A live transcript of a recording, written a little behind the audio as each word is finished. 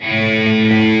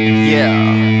Yeah.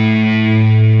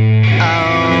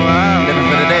 Living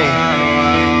for the day.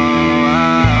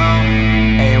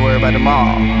 Ain't worried about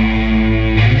tomorrow.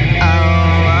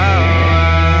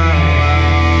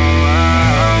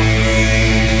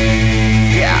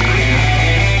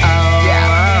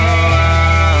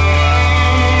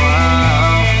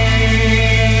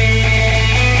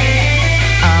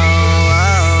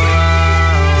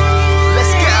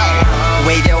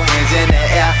 Wave your hands in the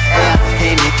air, air.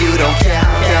 And if you don't care,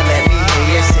 let me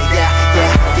hear you say yeah,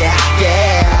 yeah, yeah,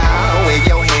 yeah. Wave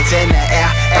your hands in the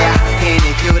air, air. And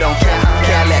if you don't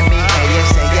care, let me hear you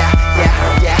say yeah, yeah,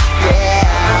 yeah,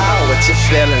 yeah. What you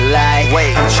feeling like?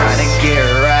 Wait, I'm trying to get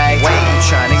right. Wait, I'm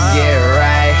trying to get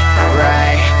right,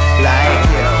 right, like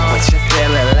you. What you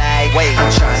feeling like? Wait,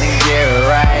 I'm trying to get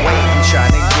right. Wait, I'm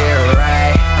trying to get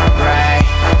right, right,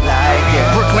 like you.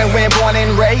 Brooklyn, where born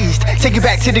and raised. Take you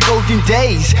back to the golden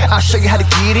days. I'll show you how to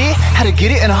get it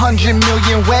in 100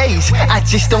 million ways. I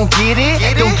just don't get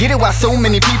it why so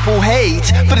many people hate.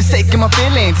 For the sake of my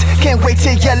feelings, can't wait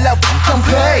till your love come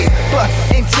pay. But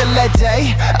until that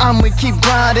day, I'ma keep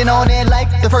grinding on it like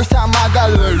the first time I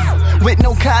got laid. With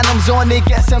no condoms on it,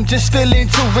 guess I'm just feeling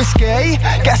too risque.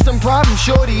 Got some problems,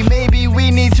 shorty, maybe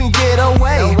we need to get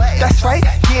away. That's right,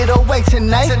 get away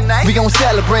tonight. We gon'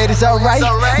 celebrate, it's alright.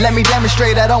 Let me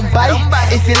demonstrate I don't bite.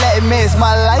 If you let me, it's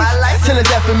my life. Till the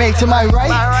death of me to my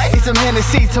right. It's some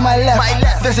Hennessy to my left.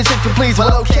 There's a chick to please,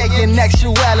 well okay, in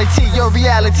actuality, your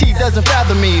reality doesn't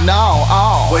fathom me, no.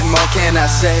 What more can I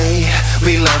say?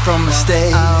 We learn from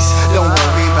mistakes. Don't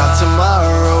worry about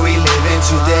tomorrow, we live in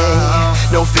today.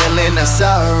 No feeling of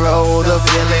sorrow, the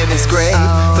feeling is great.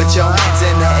 Put your hands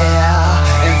in the air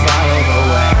and follow the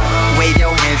way. Wave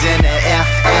your hands in the air,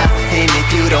 air. And if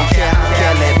you don't care,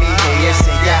 let me hear you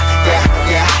say yeah, yeah,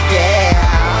 yeah,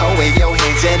 yeah. Wave your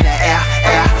hands in the air,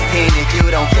 air. And if you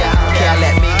don't care,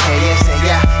 let me hear you say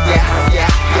yeah, yeah,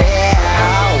 yeah,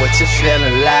 yeah. What you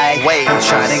feeling like? Wait, I'm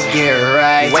trying to get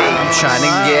right. Wait, I'm trying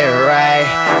to get right,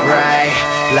 right,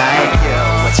 like you.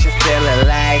 What you feeling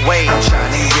like? Wait, I'm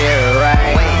trying to get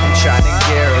right. Wait, I'm trying to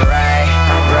get right,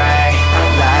 right,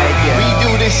 like you. We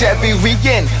do this every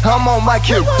weekend. I'm on my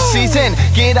cue season.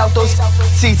 Get out those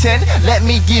seats in. Let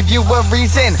me give you a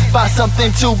reason. Find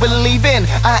something to believe in.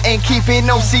 I ain't keeping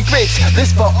no secrets.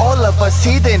 This for all of us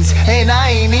heathens, and I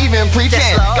ain't even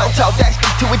preaching. Go talk that shit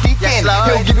to a deacon.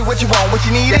 He'll give you what you want, what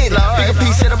you needed. Bigger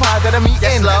piece of the pie that I'm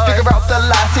eating. Figure out the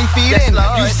lies they feeding.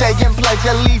 You saying pledge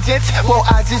allegiance, well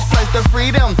I just pledge the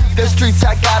freedom. The streets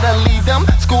I gotta lead them.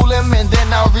 School them and then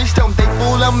I'll reach them. They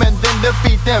fool them and then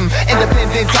defeat them.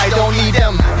 Independence I don't need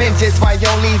them. Vengeance my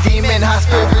only demon. High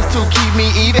spirits to keep me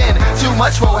even. Too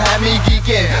much will have me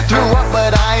geeking. Threw up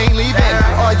but I ain't leaving.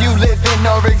 Are you living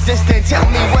or existing? Tell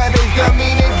me where does the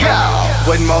meaning go?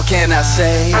 What more can I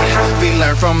say? We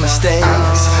learn from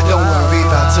mistakes. Don't worry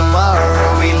about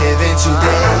tomorrow, we live in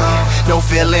today. No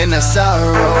feeling of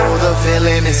sorrow, the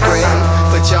feeling is great.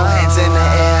 Put your hands in the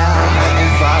air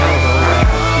and follow the way.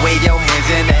 Wave your hands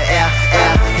in the air,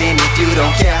 air. And if you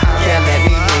don't care, let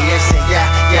me hear you say yeah,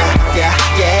 yeah, yeah,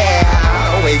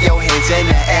 yeah. Wave your hands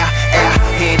in the air, air.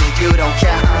 And if you don't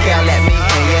care, let me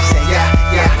hear you say yeah,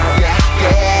 yeah, yeah,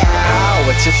 yeah.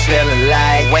 What you feeling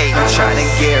like? Wait, I'm trying to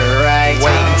get right.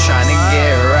 Wait, I'm trying to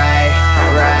get right,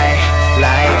 right,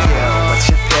 like you. What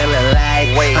you feeling like?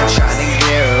 Wait, I'm trying to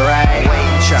get right. Wait,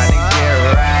 I'm trying to get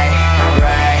right,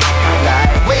 right,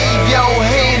 like. Wave your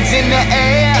hands in the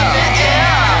air,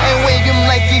 and wave them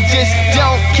like you just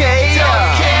don't care.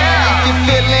 If you're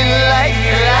feeling like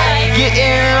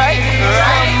getting right,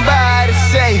 somebody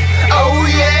say, oh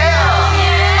yeah,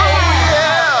 oh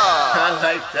yeah. I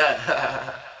like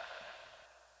that.